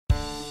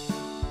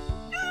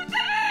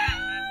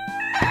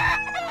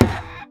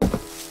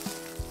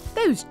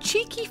Those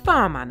cheeky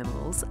farm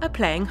animals are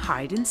playing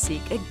hide and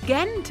seek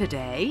again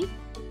today.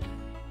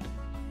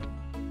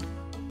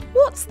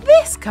 What's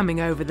this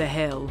coming over the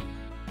hill?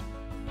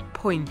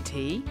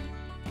 Pointy,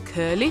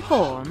 curly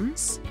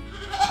horns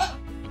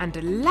and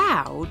a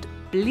loud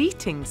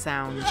bleating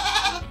sound.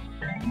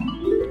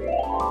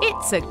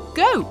 It's a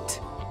goat!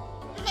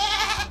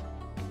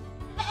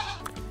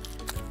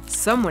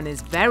 Someone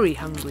is very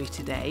hungry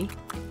today,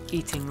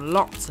 eating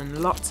lots and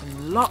lots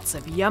and lots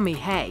of yummy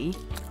hay.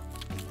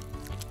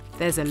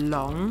 There's a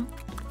long,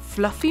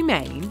 fluffy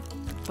mane,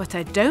 but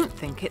I don't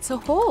think it's a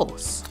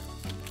horse.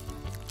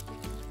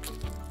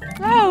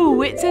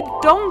 Oh, it's a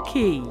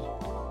donkey!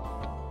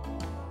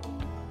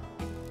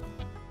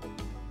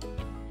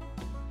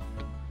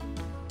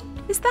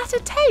 Is that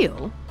a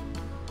tail?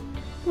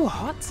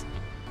 What?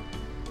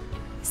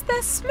 Is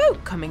there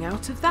smoke coming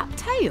out of that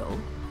tail?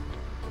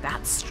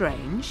 That's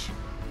strange.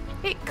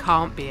 It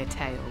can't be a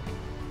tail.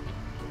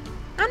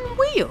 And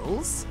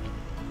wheels?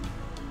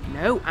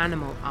 No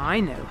animal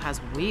I know has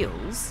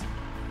wheels.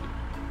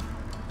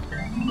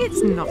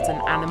 It's not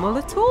an animal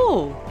at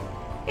all.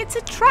 It's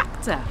a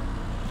tractor.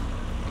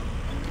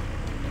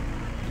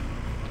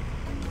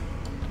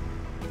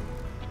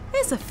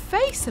 There's a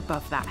face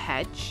above that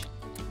hedge,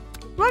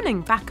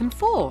 running back and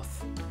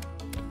forth.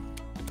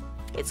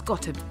 It's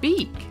got a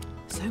beak,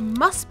 so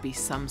must be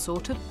some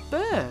sort of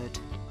bird.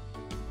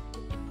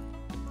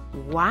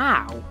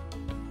 Wow,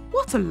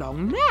 what a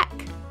long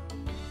neck!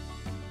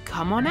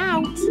 Come on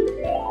out.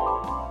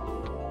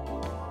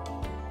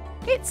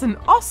 It's an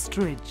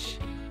ostrich.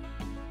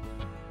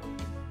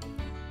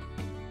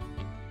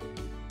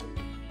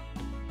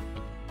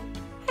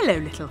 Hello,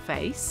 little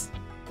face.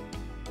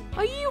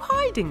 Are you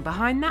hiding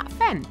behind that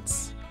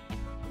fence?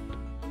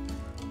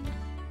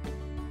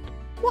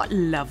 What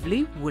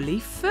lovely woolly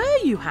fur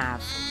you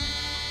have.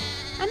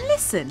 And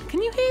listen,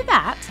 can you hear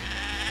that?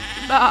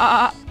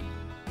 Ba,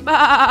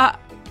 ba,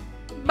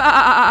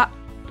 ba.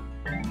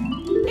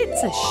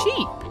 It's a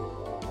sheep.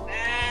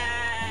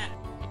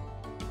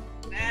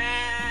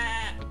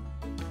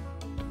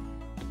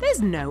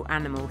 There's no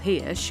animal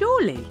here,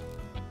 surely.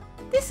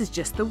 This is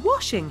just the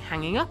washing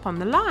hanging up on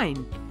the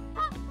line.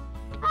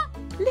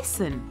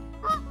 Listen,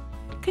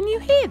 can you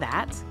hear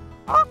that?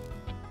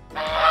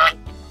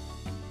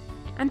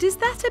 And is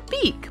that a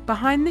beak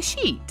behind the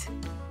sheet?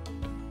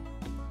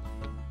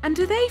 And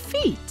are they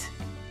feet?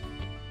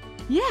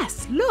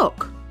 Yes,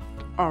 look,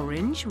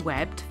 orange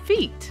webbed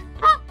feet.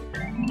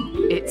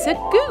 It's a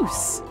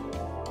goose.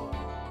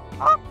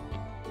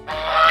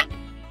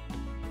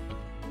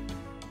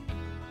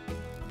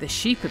 The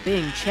sheep are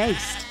being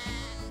chased.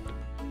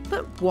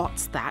 But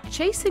what's that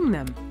chasing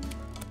them?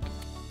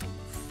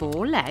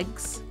 4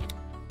 legs,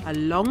 a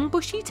long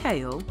bushy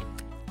tail,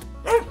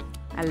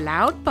 a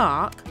loud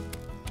bark,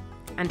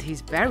 and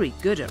he's very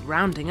good at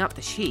rounding up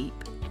the sheep.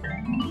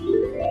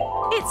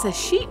 It's a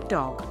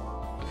sheepdog.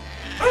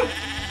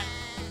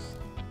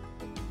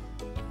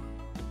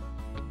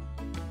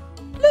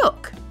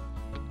 Look,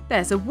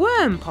 there's a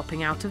worm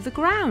popping out of the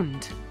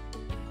ground.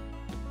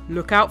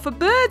 Look out for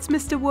birds,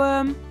 Mr.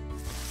 Worm.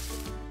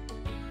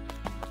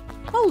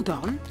 Hold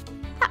on,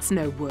 that's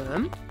no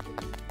worm.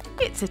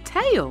 It's a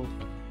tail.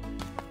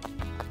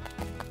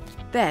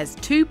 There's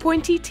 2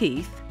 pointy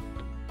teeth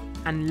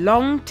and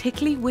long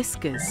tickly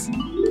whiskers.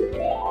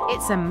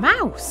 It's a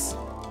mouse.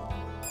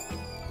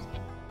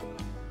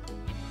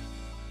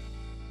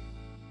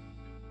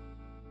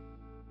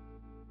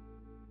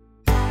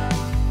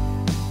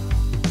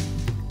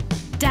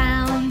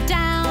 Down,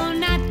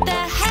 down at the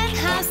hen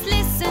house,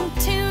 listen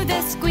to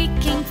the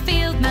squeaking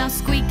field mouse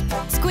squeak,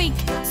 squeak,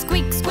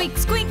 squeak, squeak,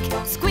 squeak,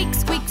 squeak,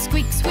 squeak,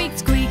 squeak, squeak,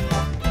 squeak.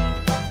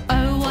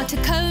 Oh, what a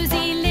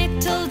cozy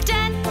little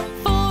den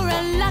for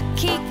a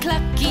lucky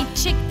clucky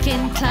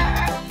chicken.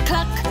 Cluck,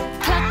 cluck,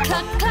 cluck,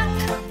 cluck, cluck,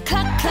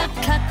 cluck, cluck,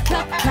 cluck,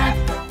 cluck, cluck.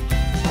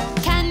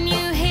 Can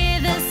you hear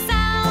the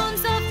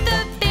sounds of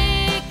the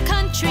big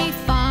country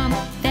farm?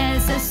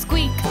 There's a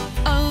squeak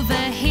over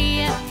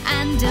here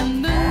and a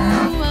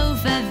moo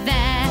over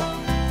there.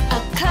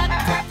 A cluck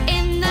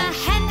in the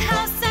hen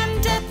house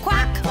and a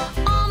quack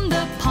on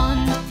the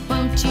pond.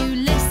 Won't you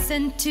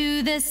listen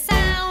to the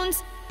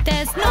sounds?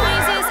 There's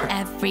noises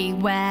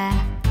everywhere.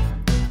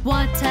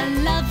 What a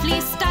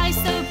lovely sty,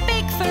 so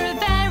big for a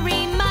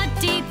very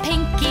muddy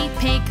pinky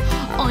pig.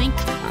 Oink,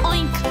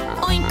 oink,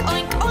 oink,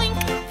 oink, oink,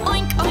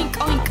 oink, oink,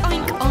 oink,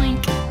 oink,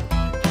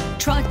 oink.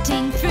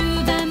 Trotting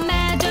through the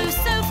meadow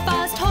so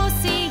fast,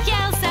 horsey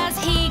yells as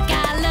he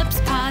gallops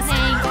past.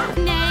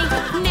 Neigh,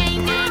 neigh,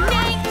 neigh,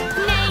 neigh,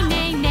 neigh,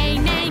 neigh, neigh,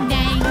 neigh,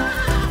 neigh.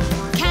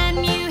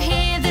 Can you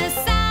hear the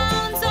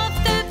sounds of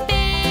the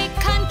big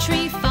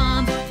country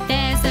farm?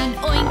 There's an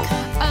oink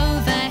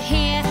over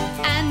here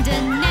and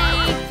a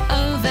neigh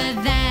over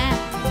there.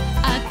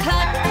 A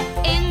cluck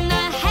in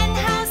the hen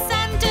house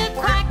and a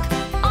quack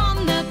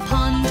on the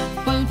pond.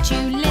 Won't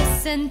you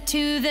listen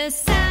to the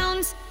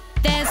sounds?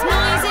 There's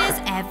noises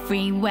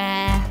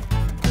everywhere.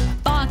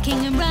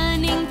 Barking and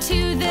running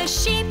to the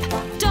sheep.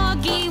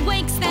 Doggy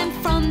wakes them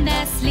from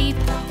their sleep.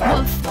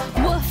 Woof,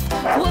 woof,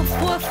 woof,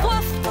 woof,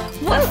 woof,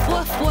 woof,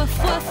 woof,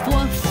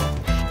 woof.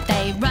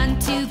 They run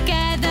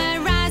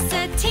together as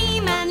a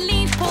team and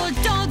leave poor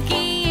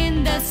doggy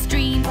in the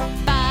stream.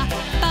 Ba,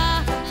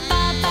 ba,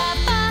 ba, ba,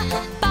 ba,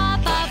 ba,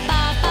 ba,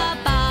 ba, ba,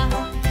 ba.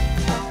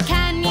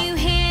 Can you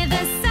hear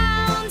the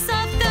sounds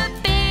of the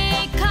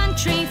big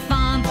country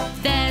farm?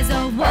 There's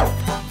a woof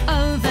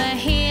over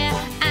here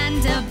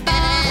and a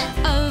ba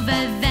over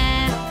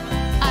there.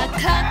 A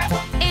cluck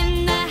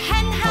in the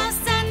hen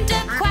house and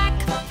a quack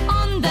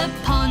on the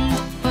pond.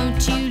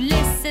 Won't you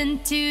listen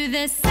to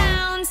the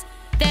sounds?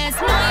 There's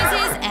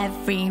noises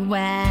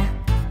everywhere.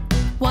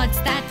 What's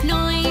that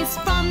noise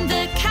from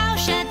the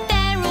cowshed?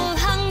 They're all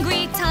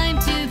hungry, time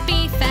to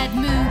be fed.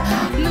 Moo,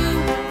 moo,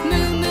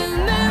 moo, moo,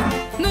 moo,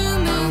 moo,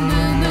 moo,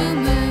 moo, moo,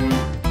 moo.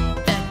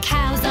 The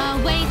cows are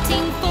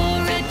waiting for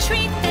a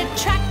treat. The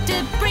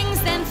tractor brings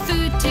them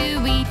food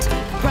to eat.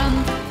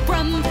 Brum,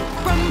 brum,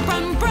 brum,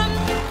 brum, brum,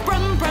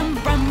 brum, brum,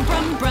 brum,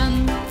 brum,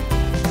 brum.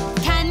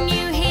 Can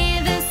you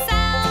hear the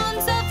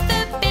sounds of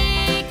the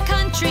big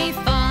country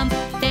farm?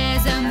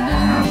 There's a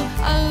moo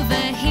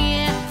over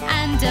here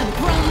and a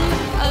brum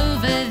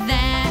over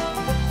there.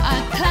 A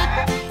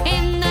cluck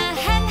in the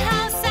hen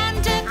house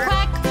and a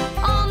quack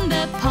on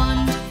the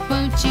pond.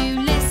 Won't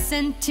you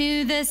listen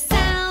to the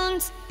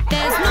sounds?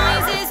 There's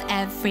noises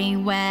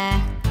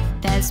everywhere.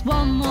 There's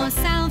one more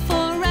sound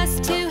for us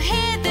to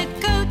hear. The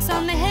goats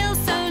on the hill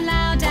so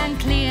loud and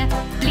clear.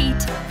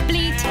 Bleat,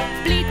 bleat,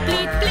 bleat,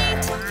 bleat,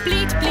 bleat,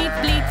 bleat, bleat,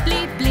 bleat,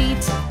 bleat,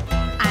 bleat.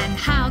 And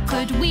how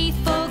could we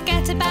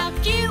forget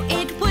about you?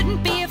 It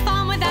wouldn't be a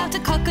farm without a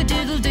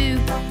cock-a-doodle-doo.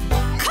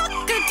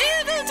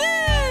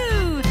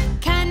 Cock-a-doodle-doo!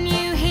 Can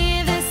you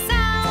hear the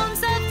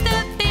sounds of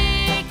the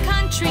big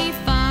country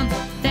farm?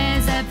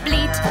 There's a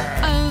bleat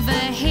over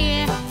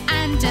here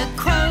and a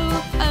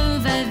crow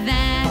over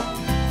there.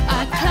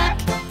 A cluck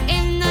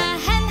in the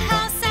hen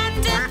house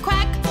and a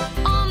quack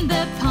on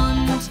the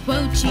pond.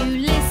 Won't you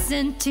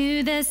listen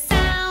to the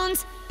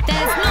sounds?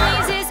 There's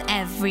noises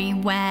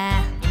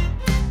everywhere.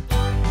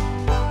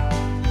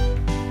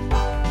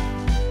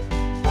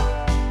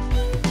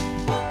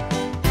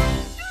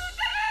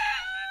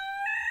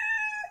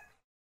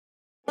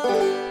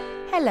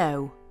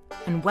 Hello,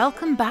 and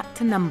welcome back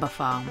to Number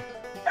Farm.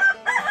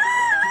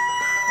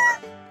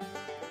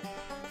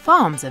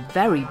 Farms are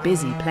very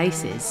busy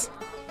places.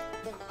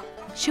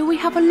 Shall we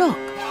have a look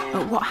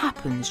at what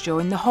happens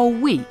during the whole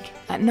week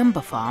at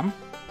Number Farm?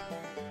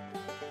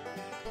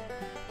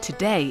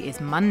 Today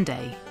is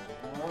Monday,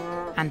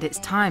 and it's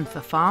time for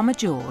Farmer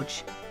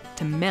George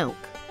to milk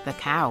the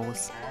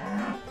cows.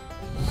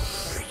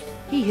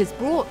 He has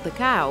brought the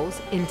cows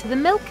into the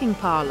milking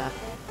parlour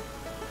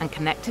and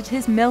connected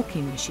his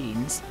milking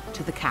machines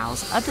to the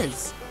cows'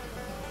 udders.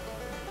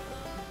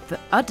 The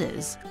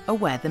udders are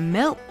where the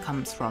milk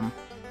comes from,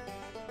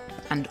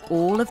 and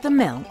all of the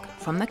milk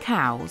from the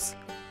cows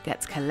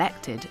gets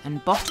collected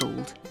and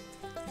bottled,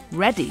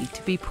 ready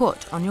to be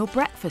put on your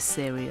breakfast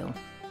cereal.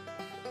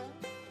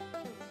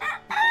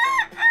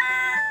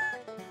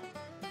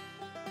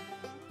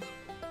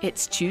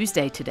 It's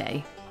Tuesday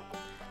today,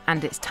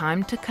 and it's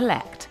time to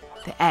collect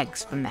the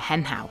eggs from the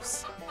hen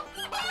house.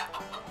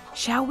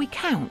 Shall we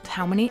count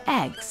how many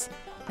eggs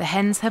the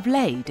hens have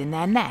laid in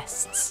their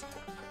nests?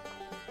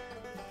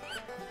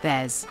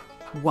 There's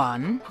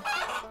 1,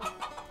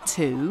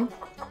 2,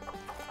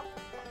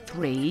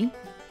 3,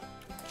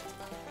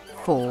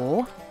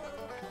 4,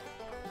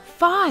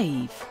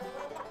 5.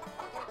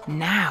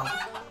 Now,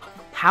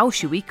 how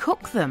shall we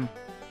cook them?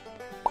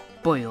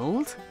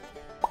 Boiled,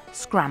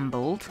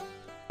 scrambled,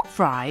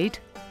 fried,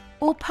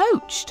 or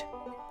poached?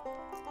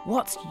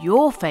 What's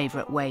your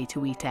favourite way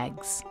to eat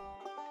eggs?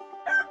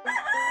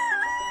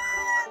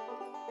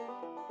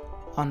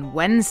 On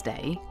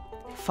Wednesday,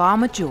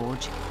 Farmer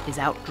George is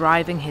out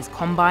driving his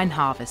combine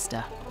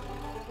harvester.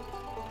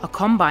 A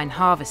combine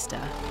harvester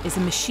is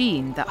a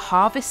machine that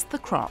harvests the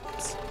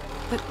crops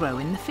that grow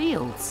in the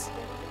fields.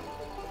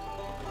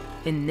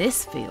 In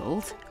this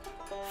field,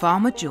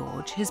 Farmer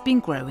George has been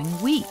growing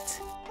wheat,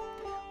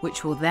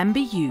 which will then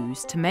be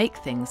used to make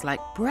things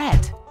like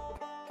bread.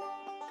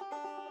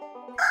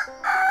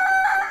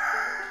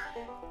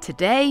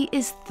 Today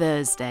is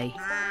Thursday,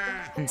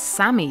 and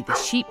Sammy the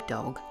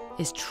sheepdog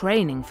is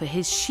training for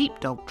his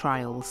sheepdog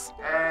trials.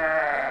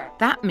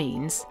 That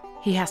means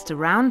he has to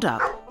round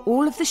up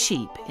all of the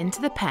sheep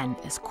into the pen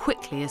as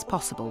quickly as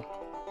possible.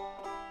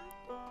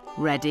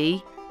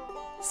 Ready,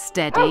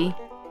 steady,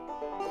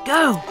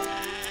 go!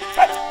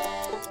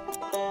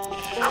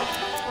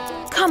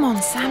 Come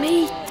on,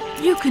 Sammy,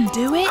 you can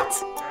do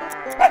it!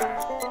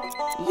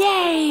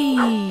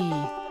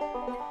 Yay!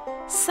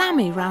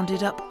 Sammy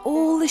rounded up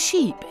all the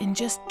sheep in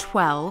just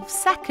 12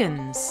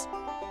 seconds.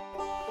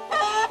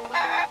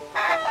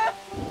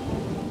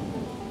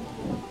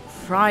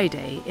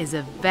 Friday is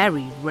a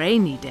very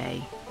rainy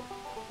day,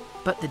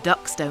 but the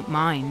ducks don't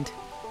mind.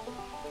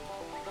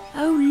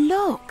 Oh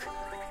look!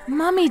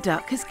 Mummy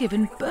Duck has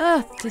given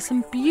birth to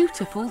some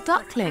beautiful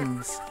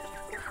ducklings.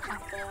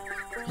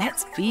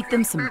 Let's feed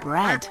them some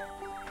bread.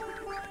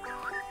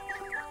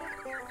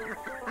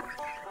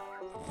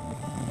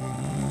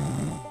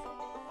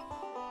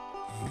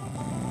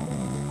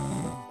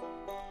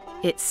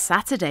 It's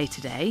Saturday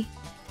today,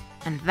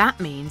 and that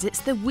means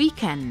it's the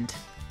weekend.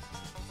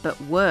 But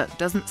work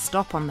doesn't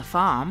stop on the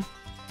farm.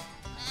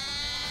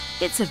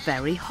 It's a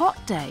very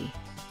hot day,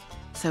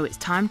 so it's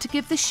time to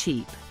give the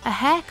sheep a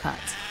haircut.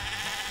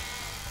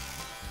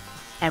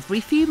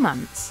 Every few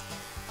months,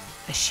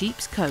 a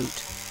sheep's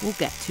coat will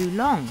get too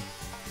long,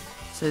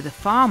 so the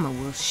farmer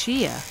will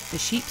shear the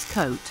sheep's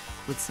coat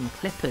with some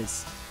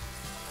clippers.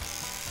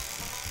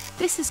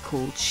 This is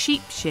called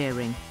sheep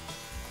shearing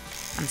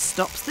and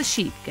stops the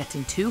sheep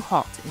getting too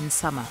hot in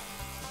summer.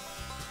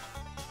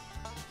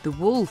 The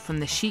wool from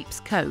the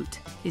sheep's coat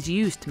is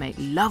used to make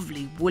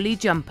lovely woolly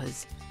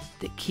jumpers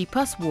that keep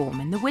us warm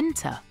in the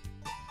winter.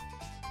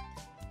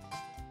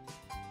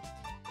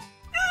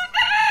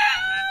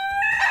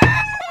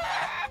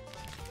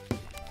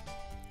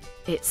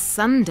 It's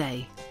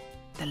Sunday,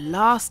 the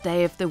last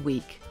day of the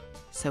week,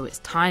 so it's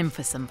time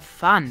for some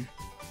fun.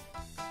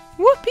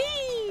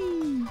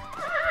 Whoopee!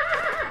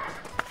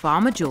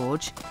 Farmer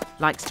George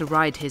likes to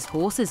ride his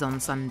horses on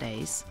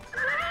Sundays.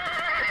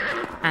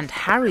 And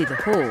Harry the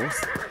horse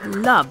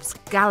loves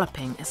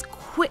galloping as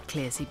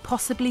quickly as he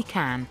possibly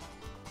can.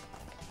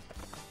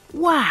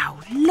 Wow,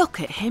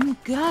 look at him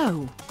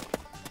go!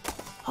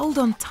 Hold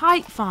on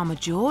tight, Farmer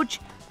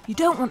George. You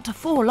don't want to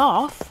fall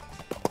off.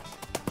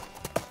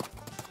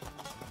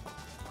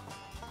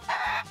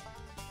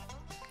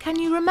 Can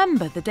you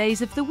remember the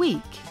days of the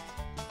week?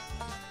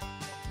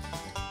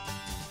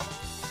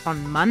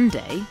 On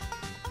Monday,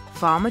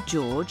 Farmer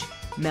George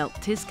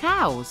milked his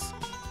cows.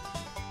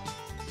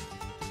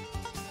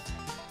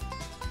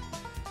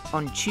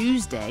 On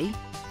Tuesday,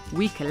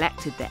 we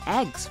collected the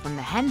eggs from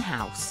the hen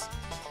house.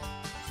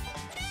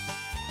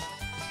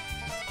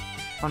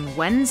 On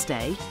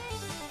Wednesday,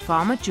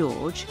 Farmer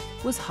George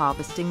was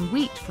harvesting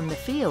wheat from the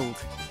field.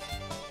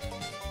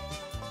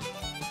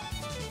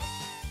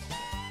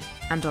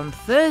 And on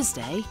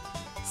Thursday,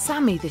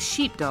 Sammy the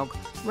sheepdog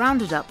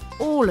rounded up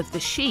all of the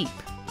sheep.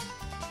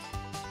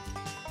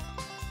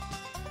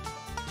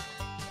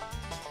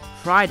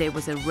 Friday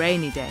was a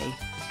rainy day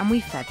and we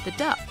fed the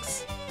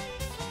ducks.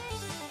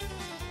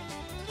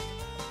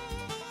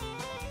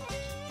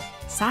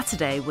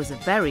 Saturday was a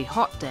very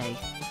hot day,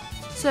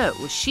 so it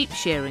was sheep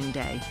shearing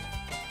day.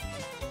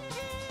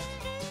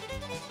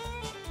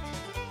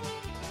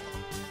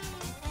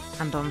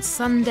 And on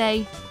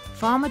Sunday,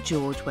 Farmer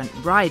George went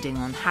riding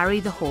on Harry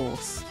the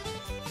horse.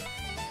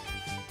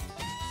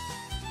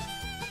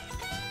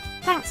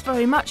 Thanks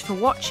very much for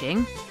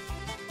watching.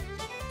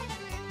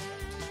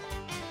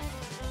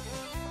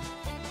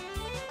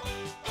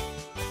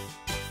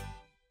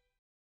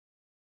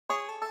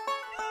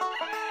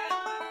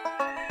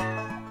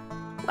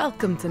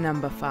 Welcome to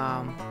Number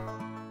Farm.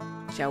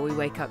 Shall we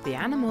wake up the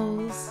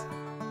animals?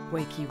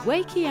 Wakey,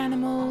 wakey,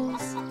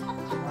 animals.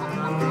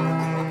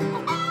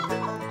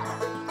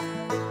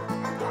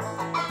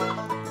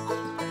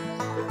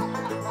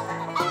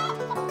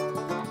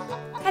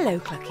 Hello,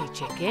 Clucky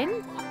Chicken.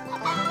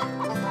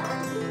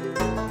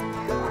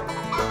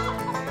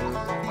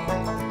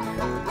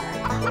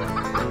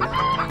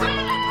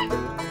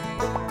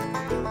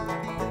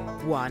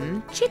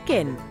 One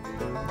chicken.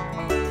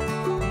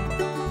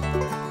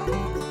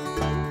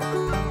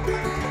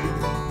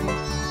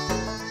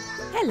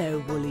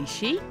 Hello, woolly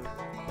sheep.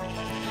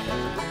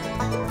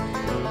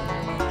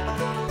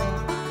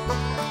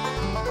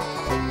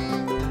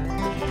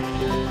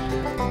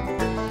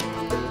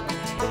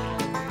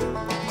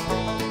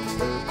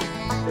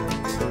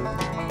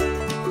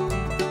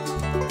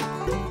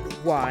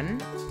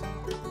 One,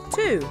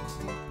 two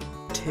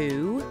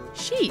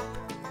sheep.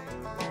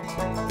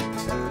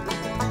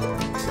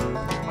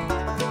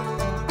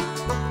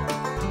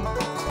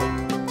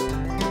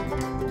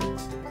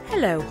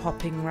 Hello,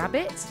 hopping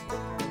rabbit.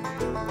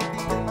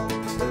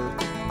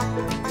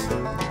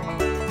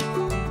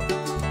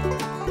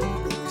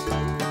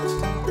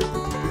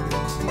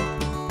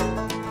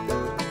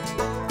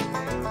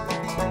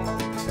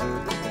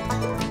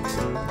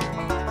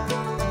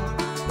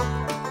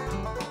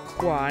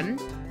 One,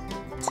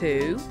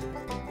 two,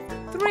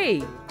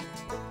 three.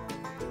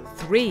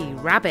 3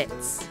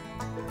 rabbits.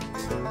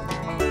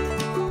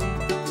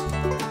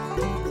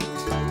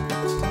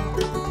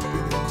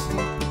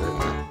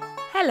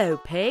 Hello,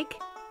 pig.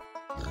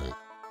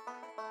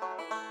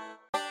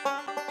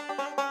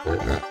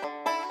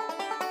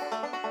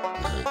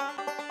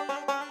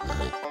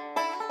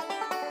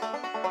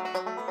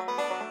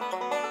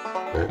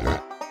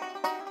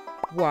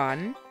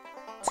 One,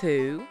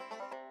 2,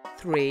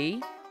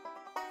 3,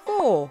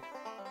 4.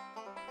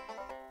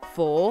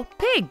 4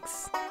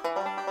 pigs.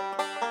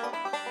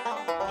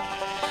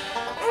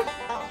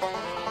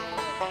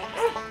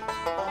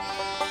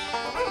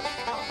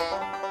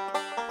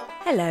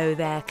 Hello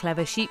there,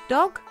 clever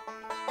sheepdog.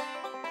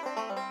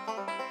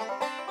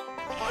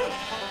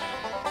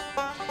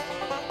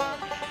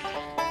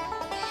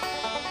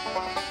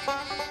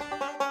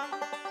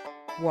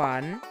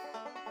 One,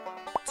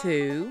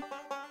 2,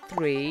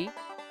 3,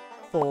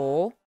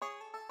 4,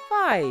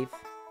 5.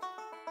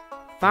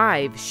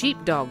 5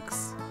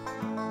 sheepdogs.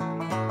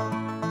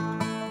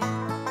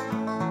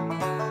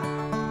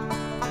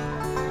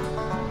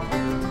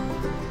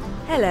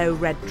 Hello,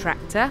 red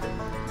tractor.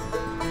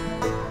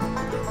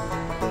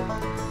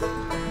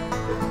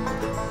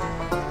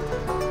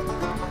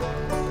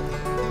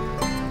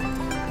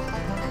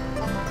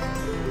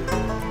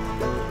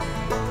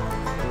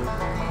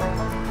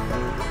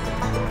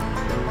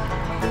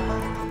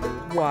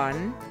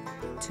 One,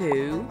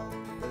 2,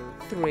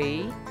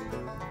 3,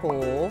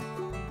 4,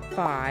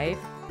 5,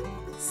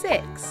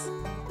 6.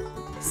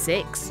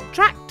 6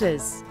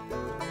 tractors.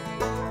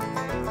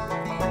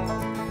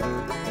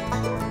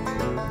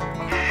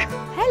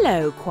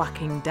 Hello,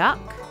 quacking duck.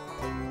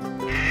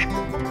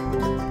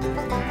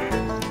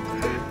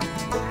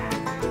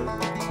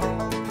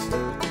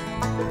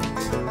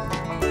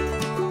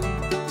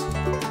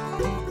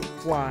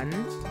 One,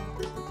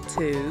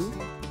 2,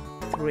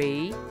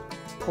 3,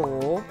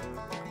 4,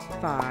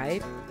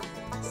 5,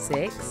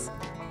 6,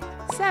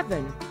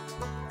 7.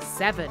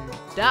 7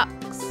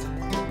 ducks.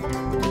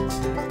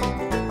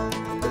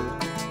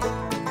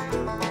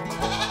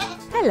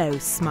 Hello,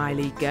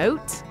 smiley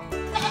goat.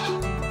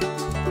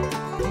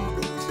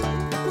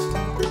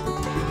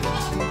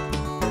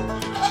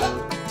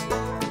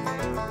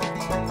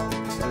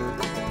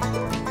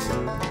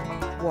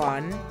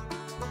 One,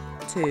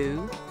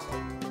 2,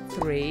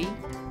 3,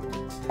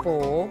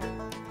 4,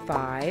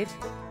 5,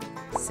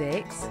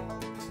 6,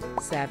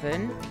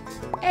 7,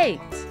 8.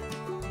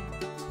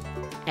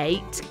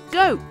 8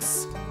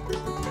 goats.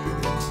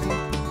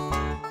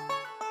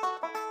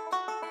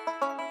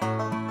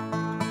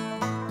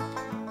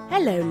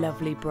 Hello,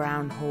 lovely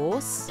brown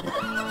horse.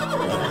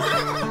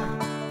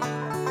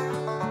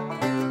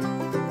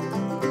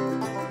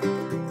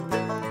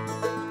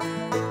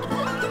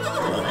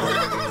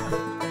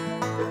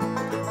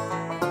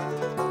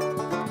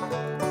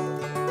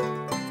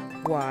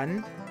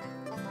 One,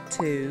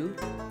 2,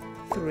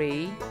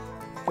 3,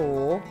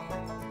 4,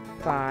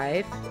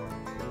 5,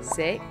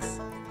 6,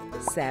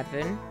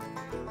 7,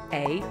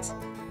 8,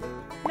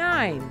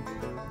 9.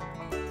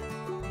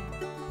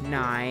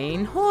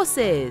 9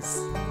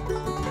 horses.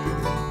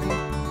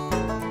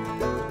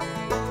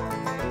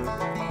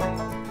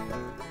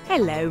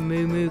 Hello,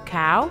 Moo Moo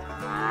Cow.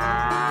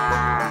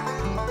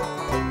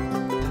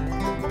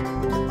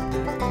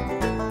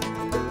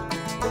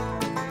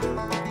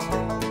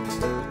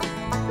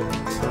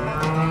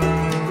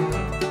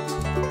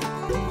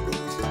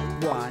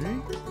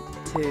 One,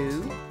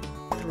 2,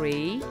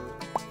 3,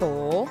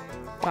 4,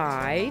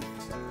 5,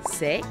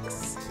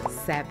 6,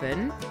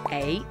 7,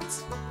 8,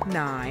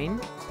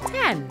 9,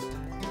 10.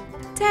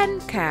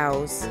 10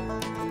 cows.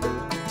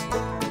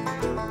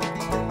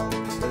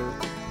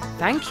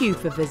 Thank you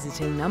for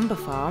visiting Number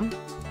Farm.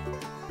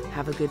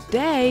 Have a good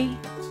day.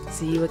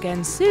 See you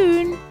again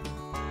soon.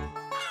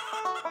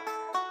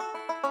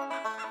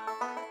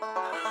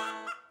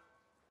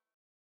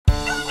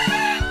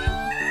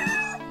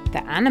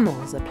 The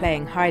animals are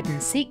playing hide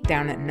and seek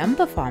down at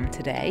Number Farm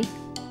today.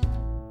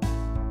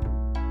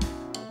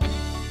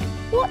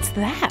 What's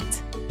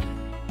that?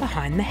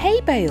 Behind the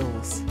hay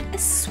bales, a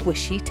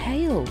swishy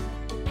tail.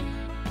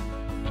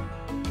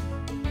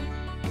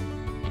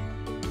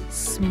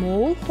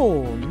 Small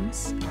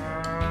horns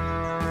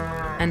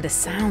and a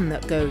sound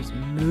that goes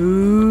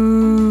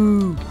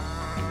moo.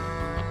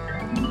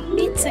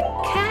 It's a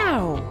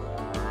cow.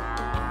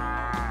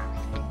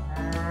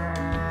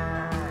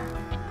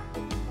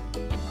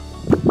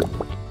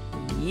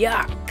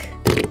 Yuck!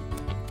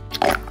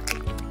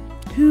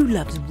 Who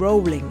loves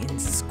rolling in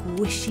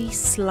squishy,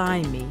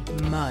 slimy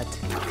mud?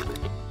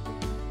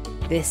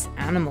 This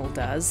animal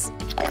does.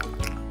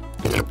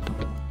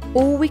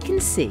 All we can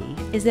see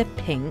is a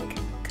pink,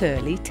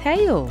 curly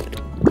tail.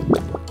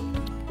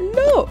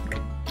 Look!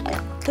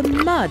 The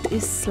mud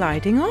is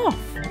sliding off.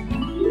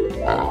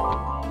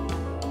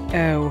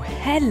 Oh,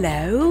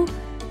 hello!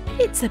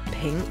 It's a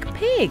pink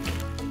pig.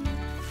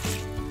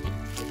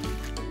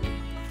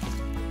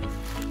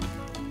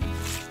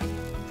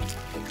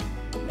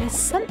 There's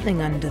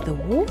something under the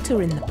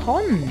water in the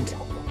pond.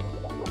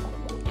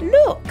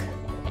 Look!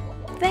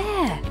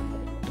 There!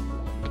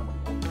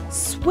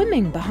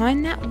 Swimming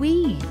behind that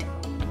weed.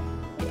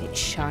 It's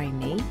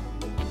shiny,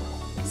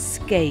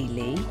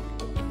 scaly,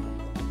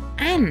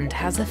 and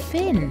has a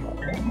fin.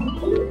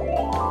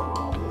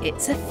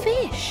 It's a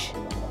fish.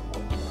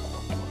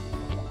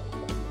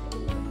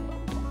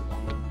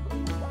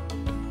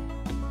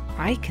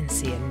 I can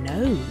see a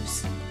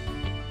nose.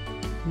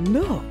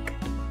 Look,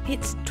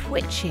 it's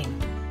twitching.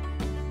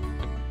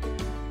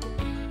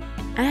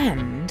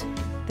 And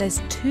there's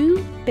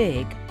 2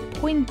 big,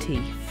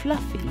 pointy,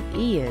 fluffy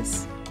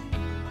ears.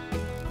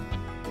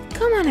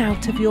 Come on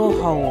out of your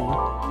hole.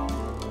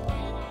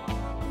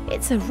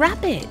 It's a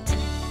rabbit.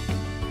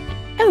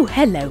 Oh,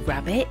 hello,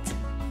 rabbit.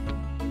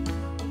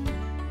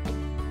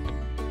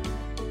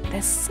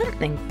 There's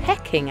something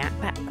pecking at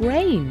that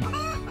grain.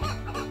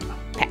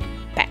 Peck,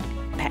 peck,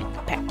 peck,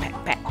 peck, peck,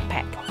 peck,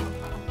 peck.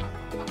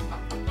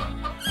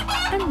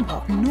 And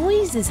what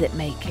noise is it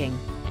making?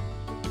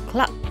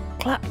 Cluck,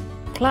 cluck,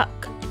 cluck,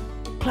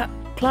 cluck,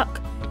 cluck,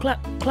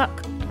 cluck,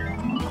 cluck.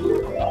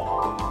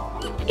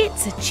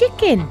 It's a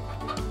chicken.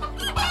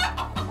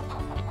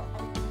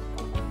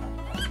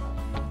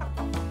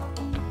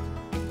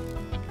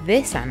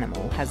 This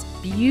animal has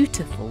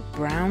beautiful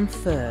brown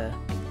fur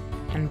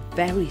and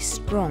very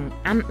strong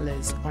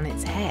antlers on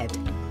its head.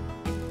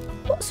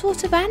 What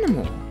sort of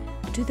animal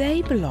do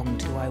they belong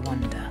to, I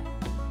wonder?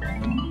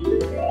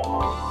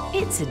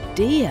 It's a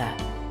deer.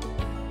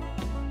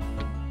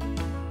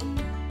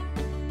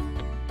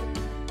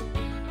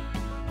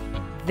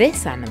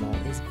 This animal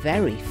is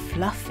very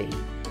fluffy,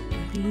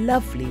 with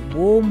lovely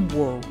warm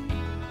wool.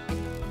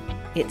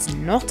 It's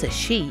not a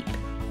sheep.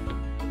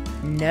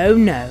 No,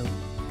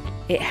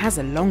 it has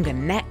a longer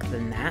neck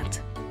than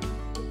that.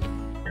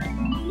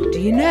 Do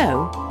you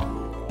know?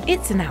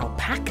 It's an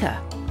alpaca.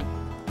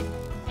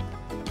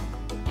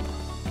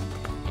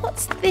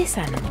 What's this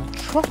animal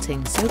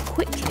trotting so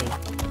quickly?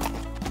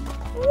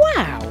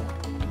 Wow!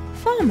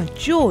 Farmer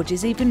George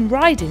is even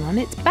riding on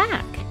its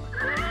back.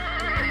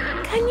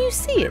 Can you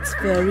see its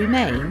furry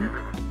mane?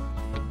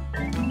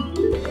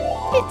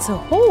 It's a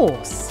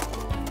horse.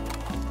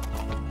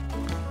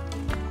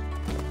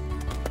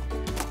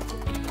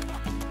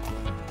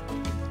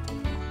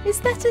 Is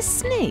that a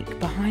snake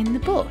behind the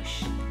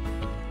bush?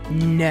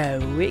 No,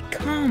 it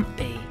can't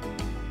be.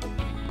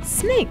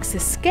 Snakes are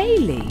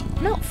scaly,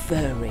 not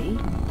furry.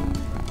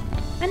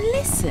 And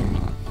listen,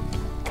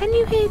 can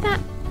you hear that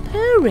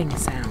purring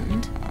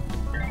sound?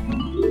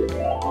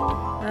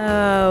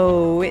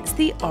 Oh, it's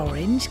the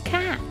orange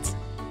cat.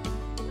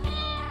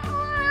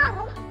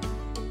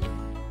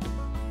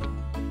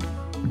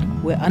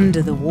 We're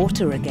under the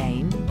water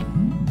again.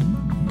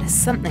 There's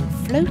something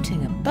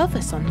floating above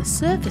us on the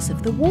surface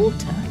of the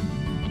water.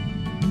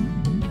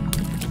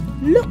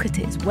 Look at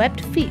its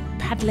webbed feet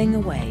paddling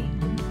away.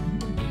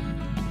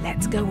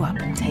 Let's go up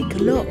and take a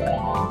look.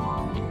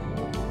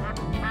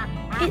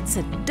 It's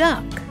a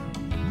duck.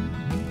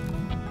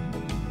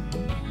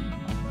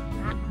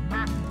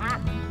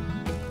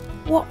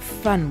 What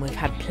fun we've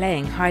had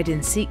playing hide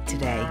and seek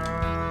today.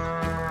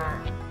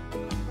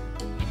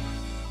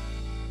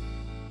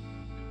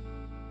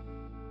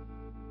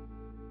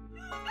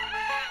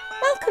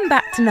 Welcome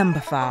back to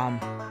Number Farm.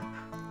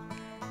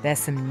 There's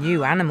some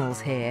new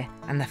animals here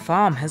and the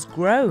farm has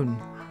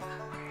grown.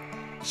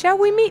 Shall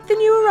we meet the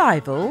new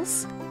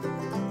arrivals?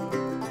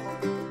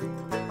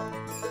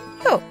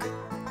 Look,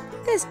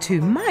 there's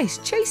two mice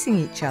chasing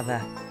each other.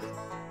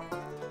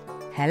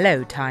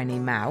 Hello, Tiny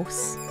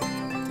Mouse.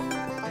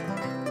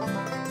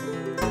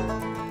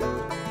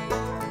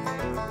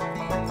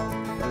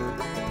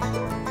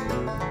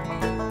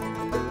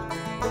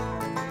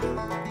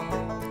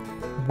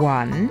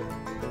 One,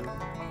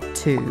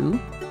 2,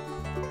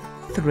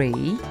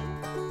 3,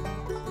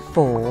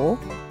 4,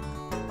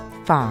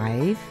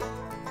 5,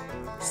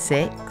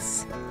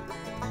 6,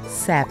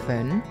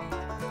 7,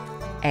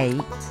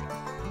 8,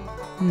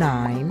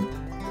 9,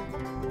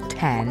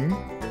 10,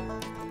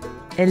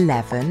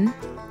 11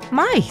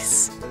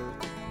 mice.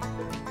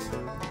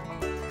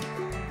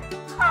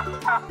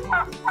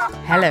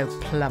 Hello,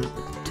 plump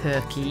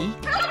turkey.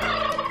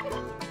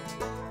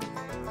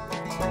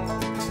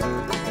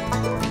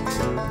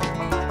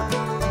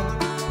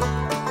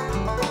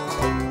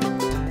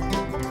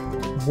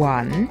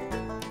 One,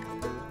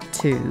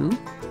 2,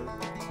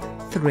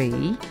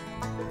 3,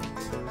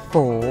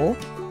 4,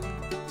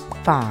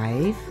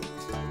 5,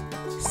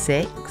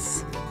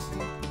 6,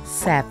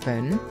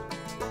 7,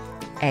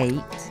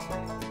 8,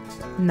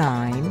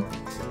 9,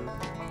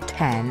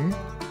 10,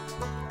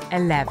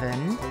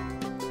 11,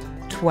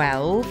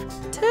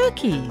 12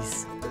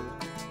 turkeys.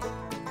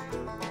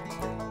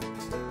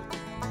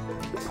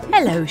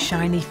 Hello,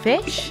 shiny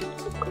fish.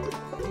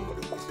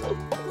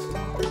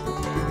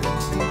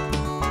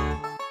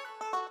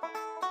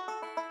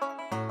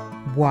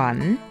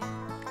 One,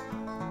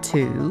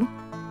 2,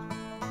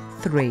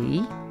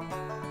 3,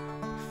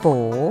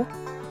 4,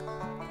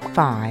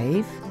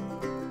 5,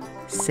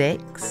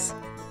 6,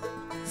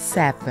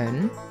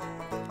 7,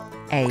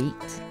 8,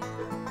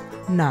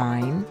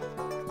 9,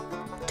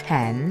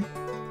 10,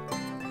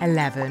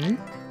 11,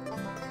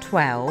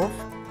 12,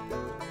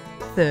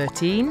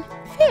 13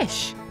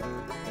 fish.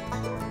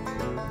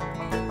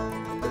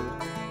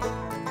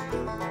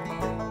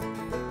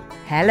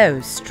 Hello,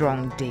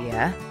 strong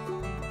deer.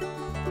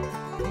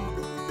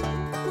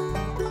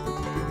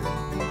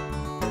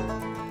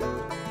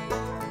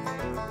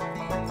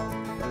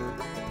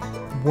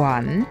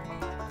 One,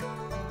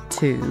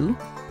 2,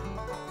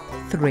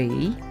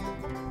 3,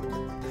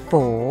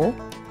 4,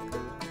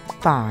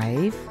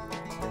 5,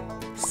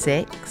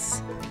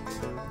 6,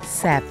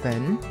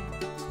 7,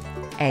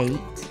 8,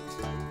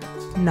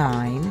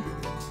 9,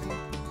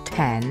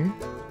 10,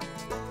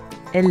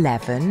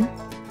 11,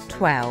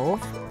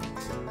 12,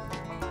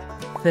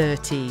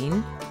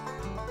 13,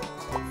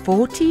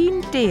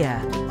 14 deer.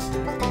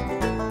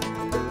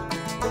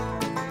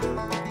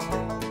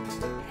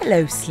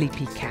 Hello,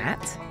 sleepy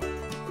cat.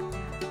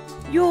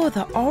 You're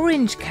the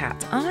orange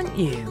cat, aren't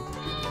you?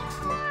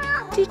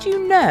 Did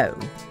you know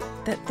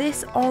that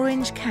this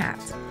orange cat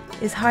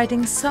is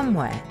hiding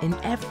somewhere in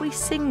every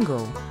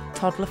single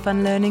Toddler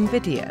Fun Learning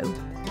video?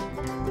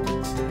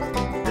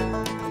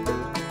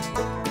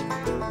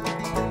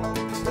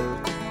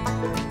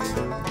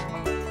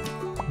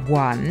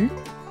 1,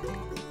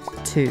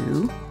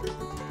 2,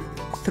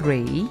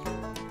 3,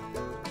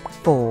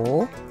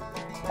 4,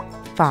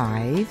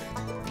 5,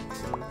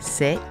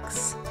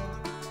 6,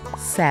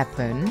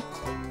 7,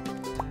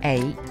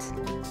 8,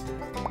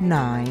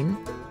 9,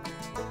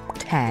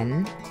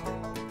 10,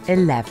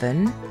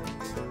 11,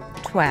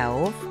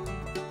 12,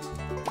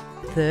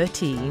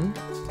 13,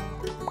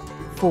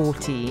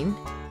 14,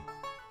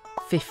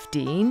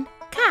 15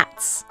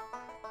 cats.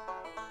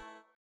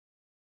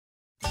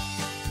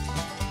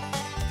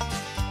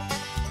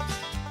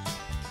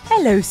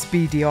 Hello,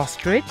 Speedy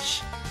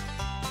Ostrich.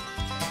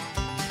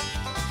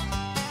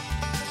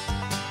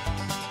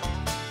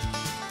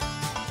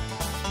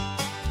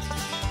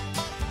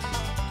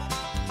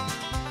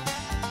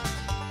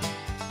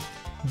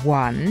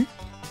 One,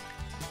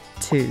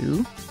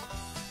 2,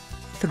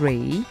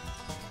 3,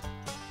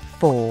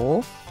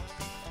 4,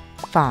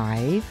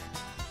 5,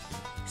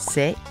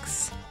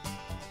 6,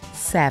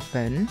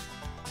 7,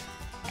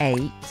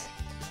 8,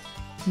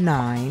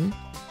 9,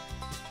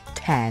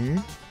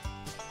 10,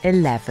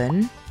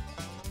 11,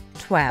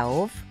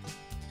 12,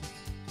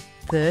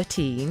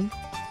 13,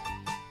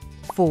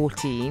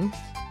 14,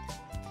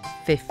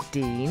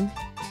 15,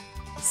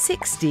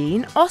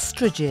 16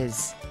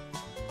 ostriches.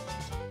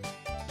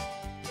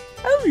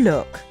 Oh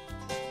look,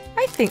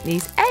 I think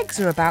these eggs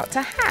are about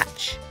to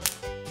hatch.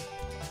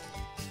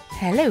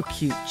 Hello,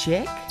 cute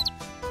chick.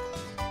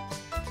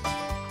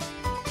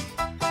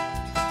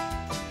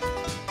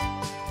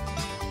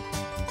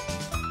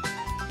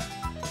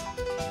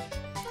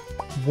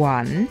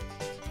 One,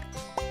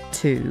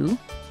 2,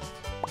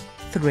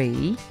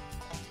 3,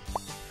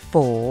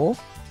 4,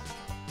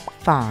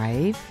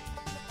 5,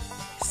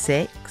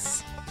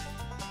 6,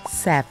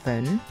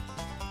 7,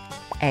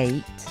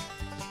 8,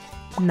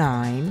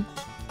 9,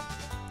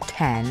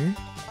 10,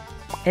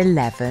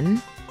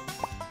 11,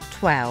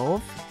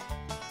 12,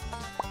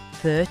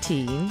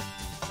 13,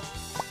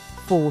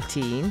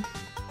 14,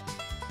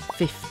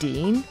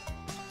 15,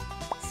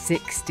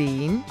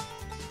 16,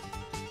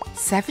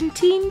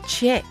 17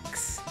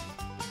 chicks.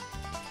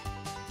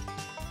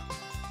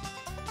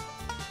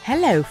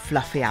 Hello,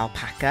 fluffy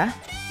alpaca.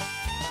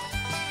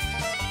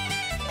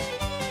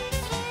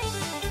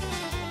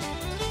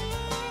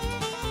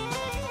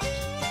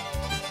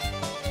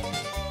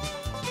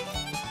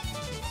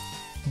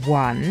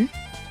 One,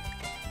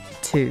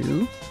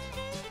 2,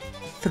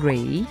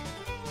 3,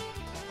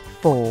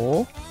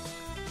 4,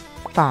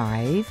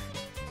 5,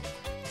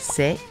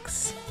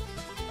 6,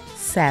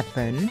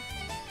 7,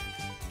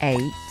 8,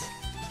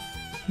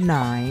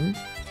 9,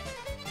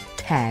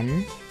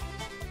 10,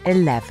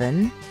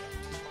 11,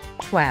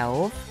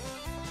 12,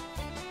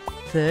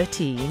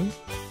 13,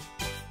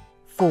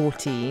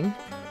 14,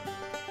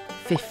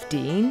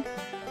 15,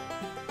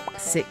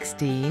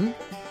 16,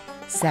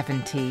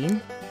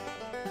 17,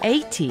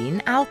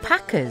 18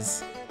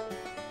 alpacas.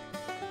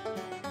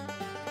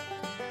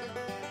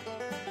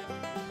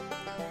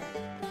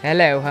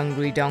 Hello,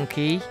 hungry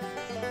donkey.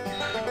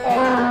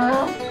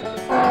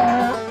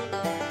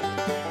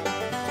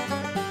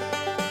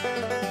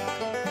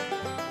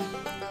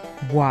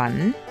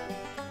 One,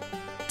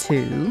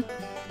 2,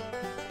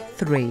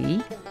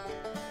 3,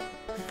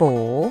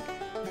 4,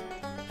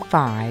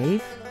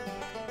 5,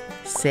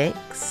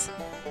 6,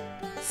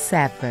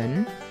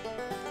 7,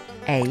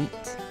 8,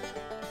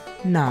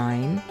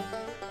 9,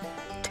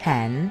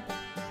 10,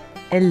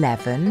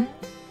 11,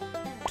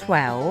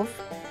 12,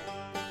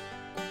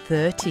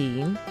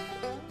 13,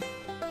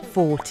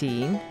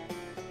 14,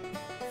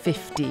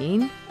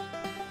 15,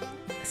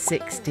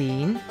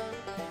 16,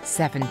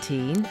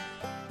 17,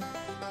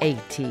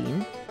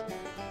 18,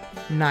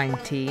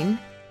 19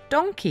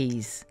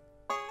 donkeys.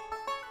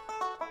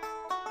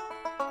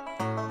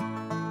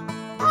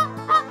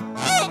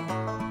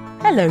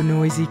 Hello,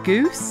 noisy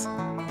goose.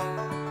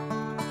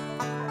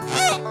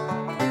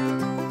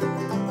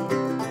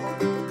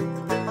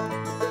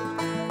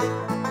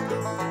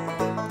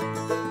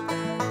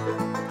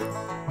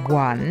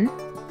 One,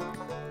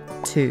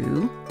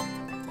 2,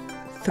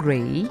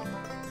 3,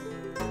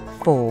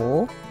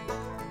 4,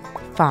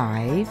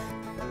 5,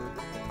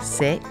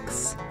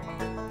 6,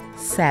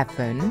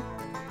 7,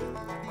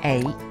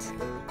 8,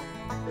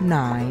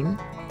 9,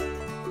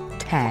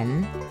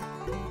 10,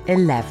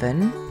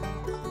 11,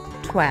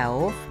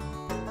 12,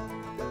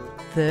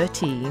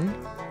 13,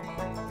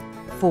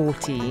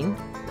 14,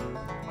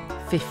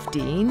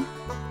 15,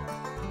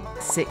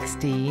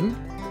 16,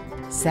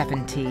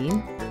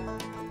 17,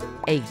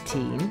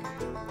 18,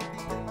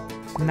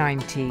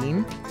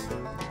 19,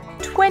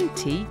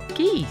 20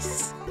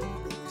 geese.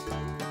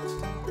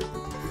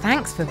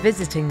 Thanks for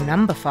visiting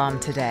Number Farm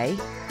today.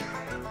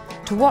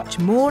 To watch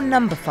more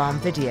Number Farm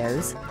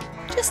videos,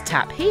 just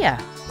tap here.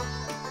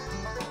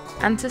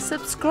 And to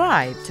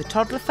subscribe to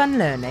Toddler Fun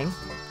Learning,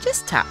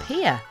 just tap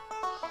here.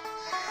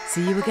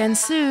 See you again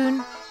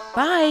soon.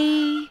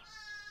 Bye!